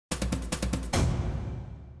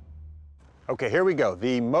Okay, here we go.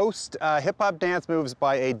 The most hip-hop dance moves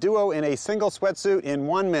by a duo in a single sweatsuit in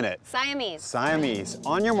 1 minute. Siamese. Siamese.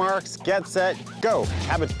 On your marks, get set, go.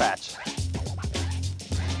 Cabbage Patch.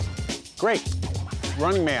 Great.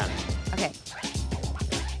 Running Man. Okay.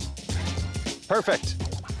 Perfect.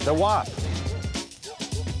 The WAP.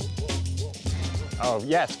 Oh,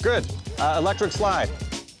 yes, good. Electric Slide.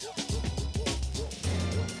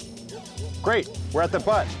 Great. We're at the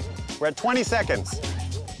butt. We're at 20 seconds.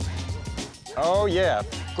 Oh, yeah.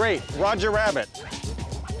 Great. Roger Rabbit.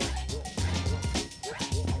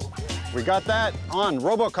 We got that on.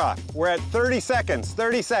 Robocop. We're at 30 seconds.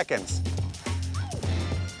 30 seconds.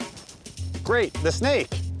 Great. The Snake.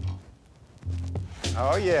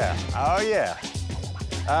 Oh, yeah. Oh, yeah.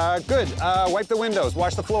 Good. Wipe the windows.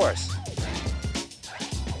 Wash the floors.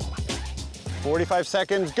 45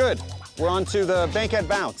 seconds. Good. We're on to the Bankhead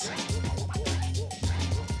Bounce.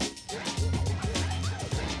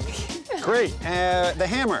 Great. The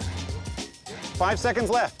Hammer. 5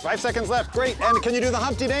 seconds left. 5 seconds left. Great. And can you do the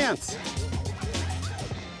Humpty Dance?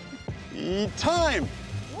 Time.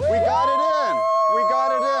 We got it in. We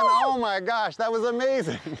got it in. Oh my gosh, that was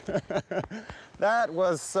amazing. That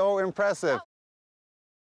was so impressive.